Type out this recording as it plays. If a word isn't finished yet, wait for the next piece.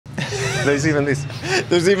There's even this.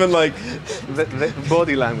 There's even like The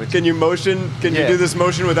body language. can you motion? Can you do this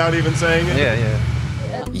motion without even saying it? Yeah, yeah.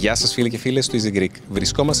 Γεια σας φίλοι και φίλες του Easy Greek.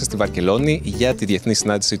 Βρισκόμαστε στη Βαρκελόνη για τη διεθνή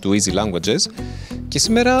συνάντηση του Easy Languages και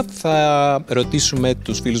σήμερα θα ρωτήσουμε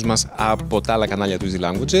τους φίλους μας από τα άλλα κανάλια του Easy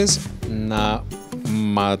Languages να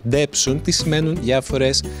μαντέψουν τι σημαίνουν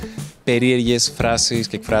διάφορες περίεργες φράσεις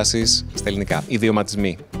και εκφράσεις στα ελληνικά,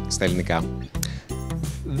 ιδιωματισμοί στα ελληνικά.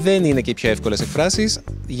 Δεν είναι και οι πιο εύκολες εκφράσεις,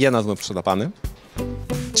 για να δούμε πώς θα τα πάνε.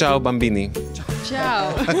 Ciao bambini. Ciao.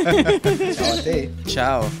 Ciao a te.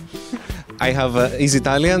 Ciao. I have Easy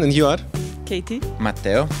Italian and you are? Katie.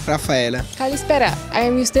 Matteo. Raffaele. Kalispera, I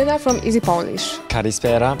am Justina from Easy Polish.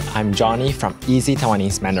 Kalispera, I'm Johnny from Easy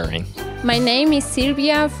Taiwanese Mandarin. My name is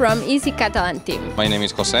Silvia from Easy Catalan team. My name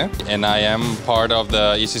is Jose and I am part of the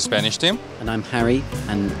Easy Spanish team. And I'm Harry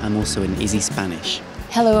and I'm also in Easy Spanish.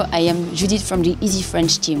 Hello, I am Judith from the Easy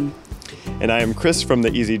French team. And I am Chris from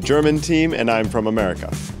the Easy German team, and I'm from America.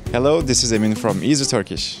 Hello, this is Emin from Easy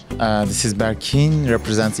Turkish. This is Berkin,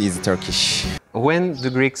 represents Easy Turkish. When do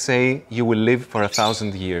Greeks say you will live for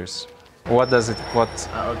 1,000 years? What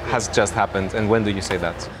has just happened and when do you say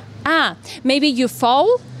that? Maybe you fall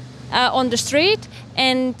on the street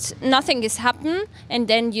and nothing has happened and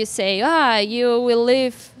then you say, you will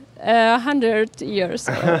live 100 years.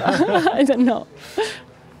 I don't know.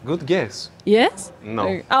 Good guess. Yes? No.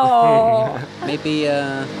 Oh. Maybe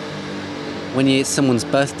when it's someone's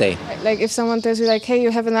birthday. Like if someone tells you like, hey,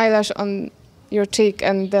 you have an eyelash on your cheek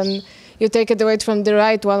and then you take it away from the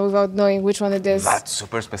right one without knowing which one it is. That's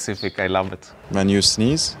super specific, I love it. When you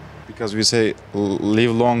sneeze, because we say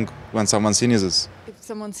live long when someone sneezes. If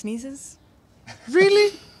someone sneezes? Really?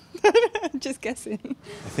 I'm just guessing.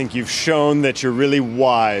 I think you've shown that you're really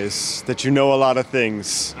wise, that you know a lot of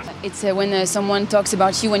things. It's when someone talks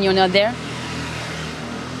about you when you're not there.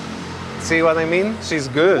 See what I mean? She's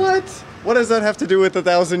good. What? What does that have to do with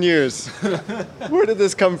 1,000 years? Where did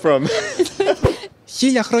this come from?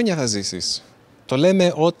 1000 χρόνια θα ζήσεις. Το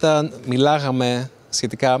λέμε όταν μιλάγαμε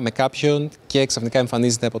σχετικά με κάποιον και ξαφνικά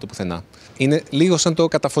εμφανίζεται από το πουθενά. Είναι λίγο σαν το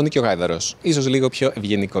καταφωνεί και ο γάιδαρος. Ίσως λίγο πιο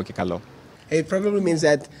ευγενικό και καλό. It probably means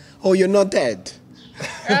that, oh, you're not dead.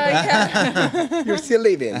 You're still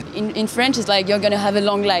living. In French, it's like you're gonna have a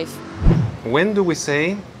long life. When do we say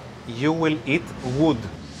you will eat wood?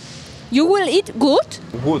 You will eat good?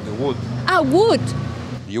 Wood. Wood.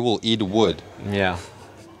 You will eat wood. Yeah.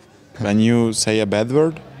 When you say a bad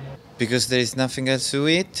word? Because there is nothing else to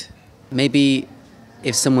eat. Maybe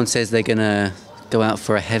if someone says they're gonna go out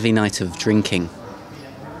for a heavy night of drinking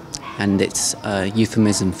and it's a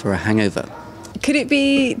euphemism for a hangover. Could it be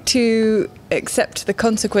to accept the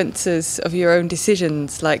consequences of your own decisions?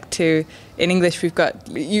 Like in English we've got,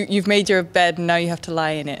 you've made your bed and now you have to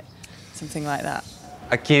lie in it. Something like that.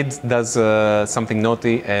 A kid does something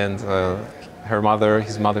naughty and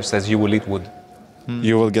his mother says you will eat wood.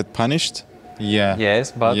 You will get punished? Yeah.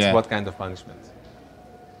 Yes, but Yeah. what kind of punishment?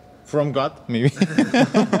 From God, maybe.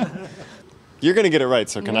 You're gonna get it right,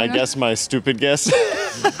 so can I guess my stupid guess?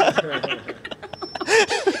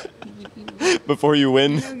 Before you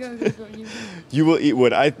win? You will eat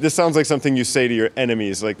wood. This sounds like something you say to your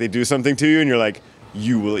enemies. Like they do something to you and you're like,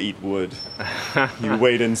 you will eat wood. You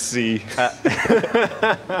wait and see.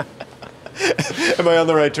 Am I on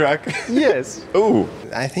the right track? Yes. Ooh.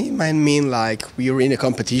 I think it might mean like we're in a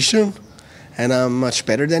competition and I'm much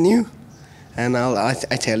better than you. And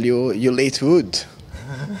I tell you, you'll eat wood.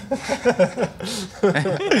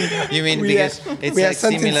 You mean because it's we like have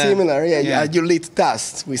something similar. Yeah. You'll eat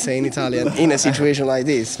dust, we say in Italian, in a situation like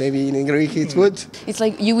this. Maybe in Greek it's wood. It's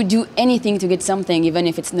like you would do anything to get something, even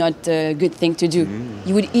if it's not a good thing to do.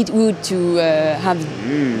 You would eat wood to have...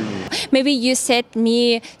 Maybe you said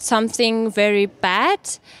me something very bad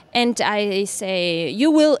and I say, you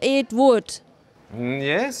will eat wood.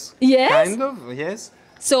 Yes. Yes? Kind of, yes.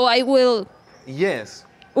 So I will... Yes.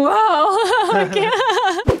 Wow! Okay.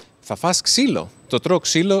 Θα φας ξύλο. Το τρώω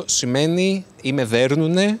ξύλο σημαίνει ή με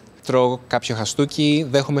δέρνουνε, τρώω κάποιο χαστούκι,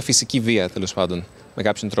 δέχομαι φυσική βία τέλος πάντων, με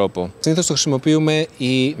κάποιον τρόπο. Συνήθως το χρησιμοποιούμε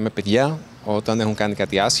ή με παιδιά όταν έχουν κάνει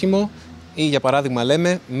κάτι άσχημο ή για παράδειγμα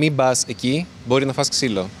λέμε μην πας εκεί, μπορεί να φας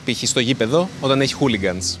ξύλο. Π.χ. στο γήπεδο όταν έχει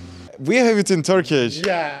hooligans. We have it in Turkish.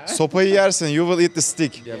 Yeah. Sopayı yersin, you will eat the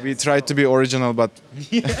stick. Yeah, we try to be original, but...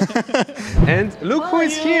 And look who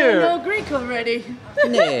is here! know Greek already.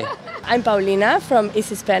 I'm Paulina from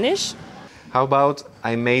Easy Spanish. How about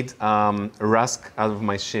I made rusk out of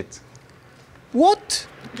my shit? What?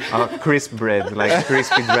 Crisp bread, like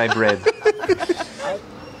crispy dry bread.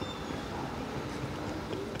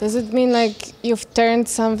 Does it mean like you've turned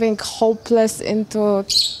something hopeless into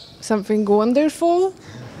something wonderful?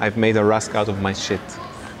 I've made a rusk out of my shit.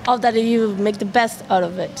 of that you make the best out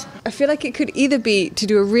of it. I feel like it could either be to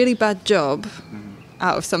do a really bad job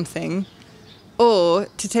out of something, or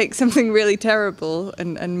to take something really terrible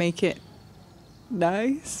and make it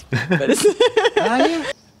nice.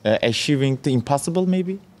 Achieving the impossible,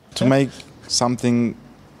 maybe? To make something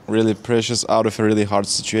really precious out of a really hard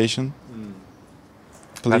situation.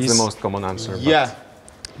 Please. That's the most common answer. Yeah.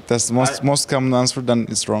 That's the most common answer, then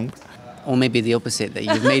it's wrong. Or maybe the opposite, that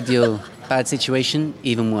you've made your bad situation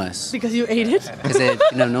even worse. Because you ate it? Because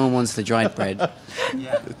no one wants the dried bread.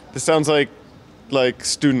 This sounds like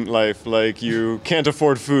student life. Like you can't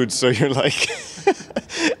afford food, so you're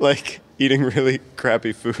like eating really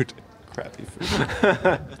crappy food. Crappy food.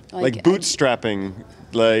 Like bootstrapping.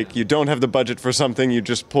 Like you don't have the budget for something, you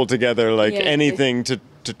just pull together like anything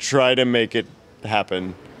to try to make it happen.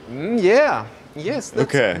 Yeah. Yes,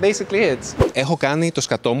 that's basically it. Έχω κάνει το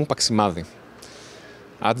σκατό μου παξιμάδι.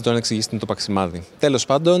 Άντε τώρα να εξηγήσετε το παξιμάδι. Τέλος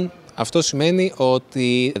πάντων, αυτό σημαίνει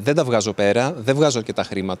ότι δεν τα βγάζω πέρα, δεν βγάζω αρκετά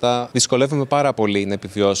χρήματα, δυσκολεύομαι πάρα πολύ να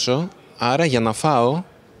επιβιώσω, άρα για να φάω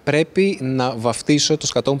πρέπει να βαφτίσω το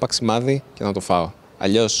σκατό μου παξιμάδι και να το φάω.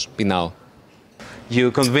 Αλλιώς πεινάω.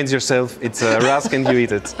 You convince yourself it's a rusk and you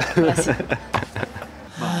eat it.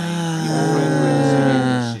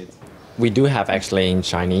 We do have actually in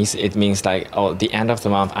Chinese, it means like, oh, the end of the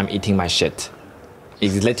month, I'm eating my shit.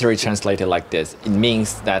 It's literally translated like this. It means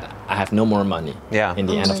that I have no more money in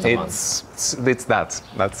the end of the month. It's that.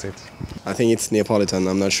 That's it. I think it's Neapolitan.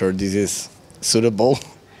 I'm not sure this is suitable.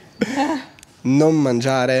 Non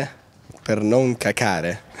mangiare per non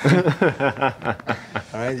cacare.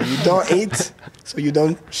 All right? You don't eat, so you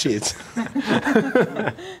don't shit.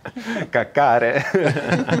 Cacare.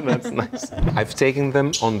 That's nice. I've taken them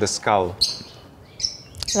on the skull.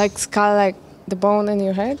 Like skull, like the bone in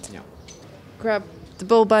your head? Yeah. Grab the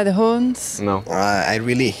bull by the horns? No. I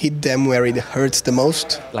really hit them where it hurts the most.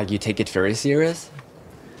 Like you take it very serious?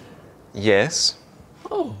 Yes.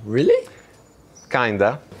 Oh, really?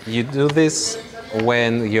 Kinda. You do this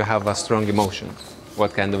when you have a strong emotion.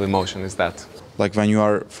 What kind of emotion is that? Like when you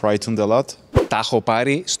are frightened a lot. Τα έχω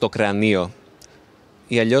πάρει στο κρανίο.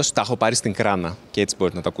 Ή αλλιώς τα έχω πάρει στην κράνα. Και έτσι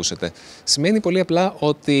μπορείτε να το ακούσετε. Σημαίνει πολύ απλά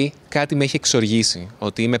ότι κάτι με έχει εξοργήσει.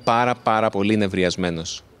 Ότι είμαι πάρα πολύ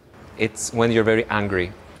νευριασμένος. It's when you're very angry.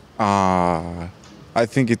 I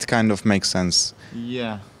think it kind of makes sense.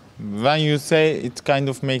 Yeah. When you say it kind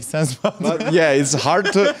of makes sense, but yeah, it's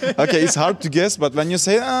hard to guess, but when you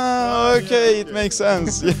say, okay, it makes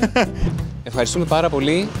sense. Ευχαριστούμε πάρα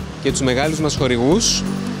πολύ και τους μεγάλους μας χορηγούς,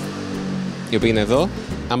 οι οποίοι είναι εδώ.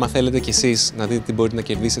 Άμα θέλετε κι εσείς να δείτε τι μπορείτε να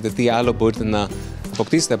κερδίσετε, τι άλλο μπορείτε να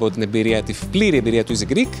αποκτήσετε από την εμπειρία, τη πλήρη εμπειρία του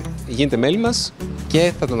Easy Greek, γίνετε μέλη μας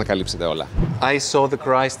και θα τα ανακαλύψετε όλα. I saw the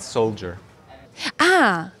Christ soldier.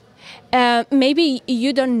 Maybe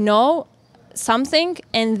you don't know something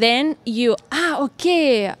and then you,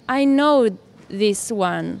 okay, I know this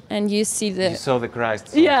one, and you see the... You saw the Christ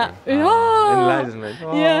soldier. Yeah. Oh. Enlightenment.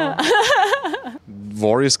 Oh. Yeah.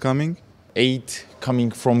 War is coming. aid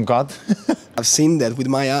coming from God. I've seen that with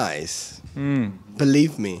my eyes.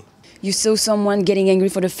 Believe me. You saw someone getting angry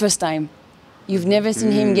for the first time. You've never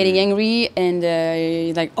seen him getting angry, and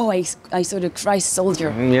you're like, oh, I saw the Christ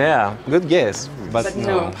soldier. Yeah, good guess, but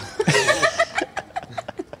no.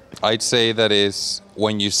 I'd say that is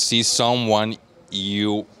when you see someone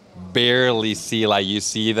you barely see, like you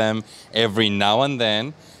see them every now and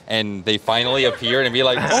then, and they finally appear and be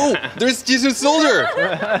like, oh, there's Jesus Soldier!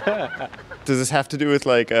 Does this have to do with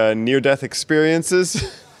like near-death experiences?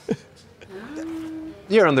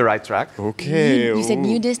 You're on the right track. Okay. You said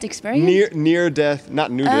nudist experience? Near death,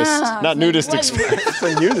 not nudist. Not nudist experience. It's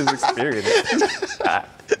a nudist experience.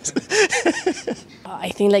 I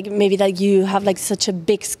think like maybe like you have like such a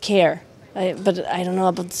big scare. But I don't know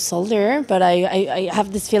about soldier, but I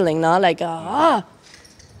have this feeling now like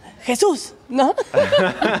Jesus, no?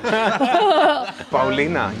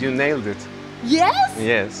 Paulina, you nailed it. Yes?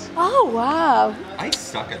 Yes. Oh wow. I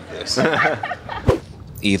suck at this.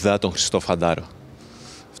 Είδα τον Χριστό Φαντάρο.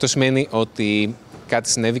 Αυτό σημαίνει ότι κάτι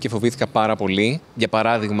συνέβη και φοβήθηκα πάρα πολύ. Για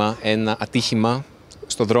παράδειγμα, ένα ατύχημα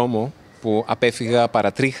στο δρόμο που απέφυγα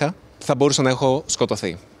παρατρίχα, θα μπορούσα να έχω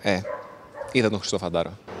σκοτωθεί. Είδα τον Χριστό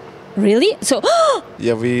Φαντάρο. Really? So,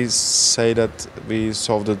 Yeah, we say that we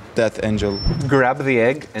saw the death angel. Grab the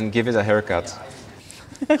egg and give it a haircut.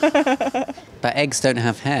 But eggs don't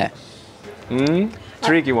have hair.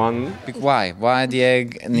 Tricky one. Why? Why the egg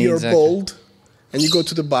needs You're bald and you go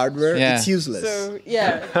to the barber, Yeah. it's useless. So,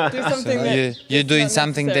 yeah, do something that... You're doing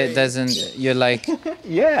something that doesn't, you're like,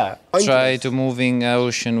 try to moving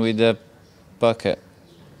ocean with a bucket.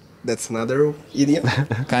 That's another idiom.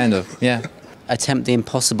 Kind of, yeah. Attempt the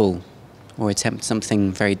impossible or attempt something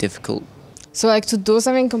very difficult. So like to do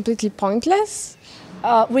something completely pointless?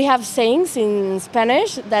 We have sayings in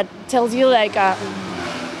Spanish that tells you like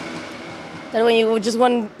that when you just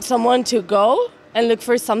want someone to go and look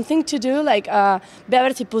for something to do, like ve a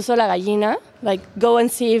ver si puso la gallina, like go and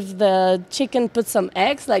see if the chicken put some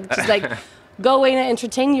eggs, like just like go away and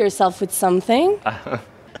entertain yourself with something.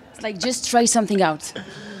 It's like just try something out.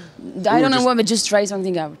 I don't know what, but just try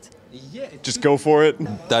something out. Yeah, just go for it.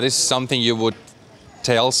 That is something you would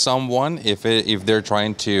tell someone if they're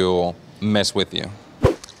trying to mess with you.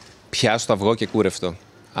 Πιάσου το αυγό και κούρευτο.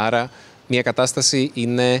 Άρα, μια κατάσταση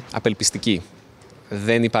είναι απελπιστική.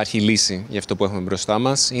 Δεν υπάρχει λύση για αυτό που έχουμε μπροστά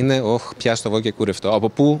μας. Είναι, πιάσου το αυγό και κούρευτο. Από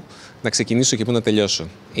πού να ξεκινήσω και πού να τελειώσω.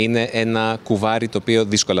 Είναι ένα κουβάρι το οποίο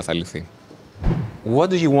δύσκολα θα λυθεί. What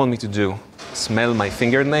do you want me to do? Smell my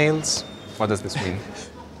fingernails? What does this mean?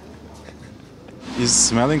 Is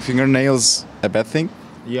smelling fingernails a bad thing?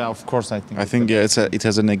 Yeah, of course, I think. I think yeah, it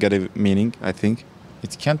has a negative meaning, I think.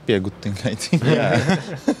 It can't be a good thing, I think.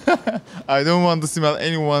 Yeah. I don't want to smell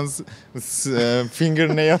anyone's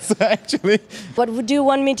fingernails, actually. What would you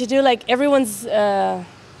want me to do? Like everyone's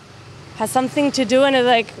has something to do, and it's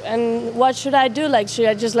like, and what should I do? Like, should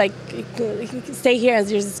I just like stay here and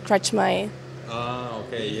just scratch my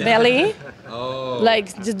belly? Like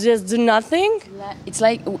just do nothing? It's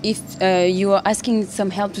like if you are asking some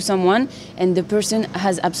help to someone and the person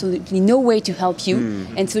has absolutely no way to help you,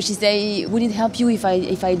 and so she say, "Would it help you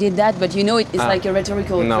if I did that?" But you know it's like a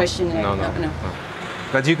rhetorical question. No.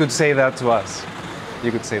 But you could say that to us.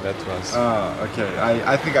 You could say that to us. Okay.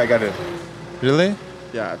 I think I got it. Really?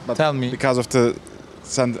 Yeah. But tell me. Because of the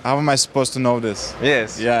sound, how am I supposed to know this? Yes.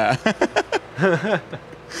 Yeah.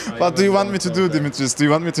 What do you want me to do, Dimitris? Do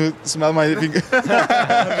you want me to smell my finger?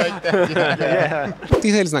 Like that, yeah.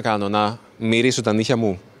 Τι θέλεις να κάνω, να μυρίσω τα νύχια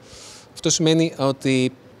μου? Αυτό σημαίνει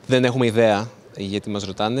ότι δεν έχουμε ιδέα γιατί μας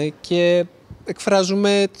ρωτάνε και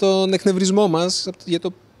εκφράζουμε τον εκνευρισμό μας για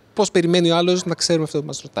το πώς περιμένει ο άλλος να ξέρουμε αυτό που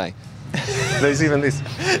μας ρωτάει. There's even this.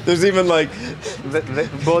 There's even like the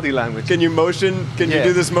body language. Can you motion? Can you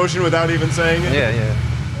do this motion without even saying it?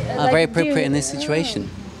 Yeah. Very appropriate in this situation.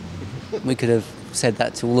 We could have said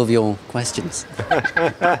that to all of your questions.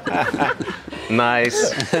 Nice.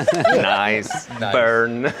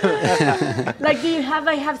 Burn. Like, do you have?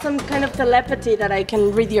 I have some kind of telepathy that I can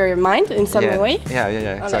read your mind in some way.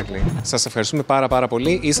 Yeah, exactly. Σας ευχαριστούμε πάρα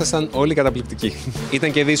πολύ. Ήσασταν όλοι καταπληκτικοί.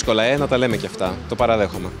 Ήταν και δύσκολα, να τα λέμε και αυτά. Το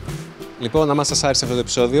παραδέχομαι. Λοιπόν, άμα σας άρεσε αυτό το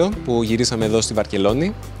επεισόδιο που γυρίσαμε εδώ στη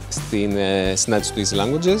Βαρκελόνη, στην συνάντηση του Easy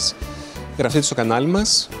Languages, γραφτείτε στο κανάλι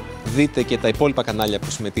μας. Δείτε και τα υπόλοιπα κανάλια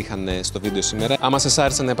που συμμετείχαν στο βίντεο σήμερα. Άμα σας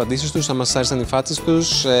άρεσαν οι απαντήσεις τους, άμα σας άρεσαν οι φάτσες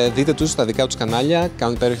τους, δείτε τους στα δικά τους κανάλια,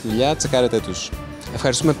 κάνουν υπέροχη δουλειά, τσεκάρετε τους.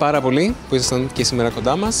 Ευχαριστούμε πάρα πολύ που ήσασταν και σήμερα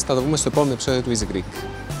κοντά μας. Θα το δούμε στο επόμενο επεισόδιο του Easy Greek.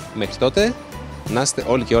 Μέχρι τότε, να είστε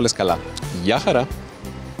όλοι και όλες καλά. Γεια χαρά!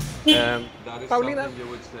 Paulina.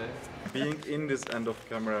 Being in this end of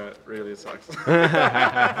camera really sucks.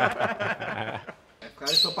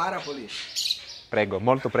 Ευχαριστώ πάρα πολύ. Prego,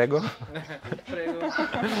 molto prego. Prego.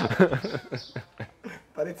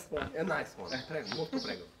 But it's a nice one. Prego, molto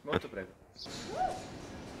prego. Molto prego.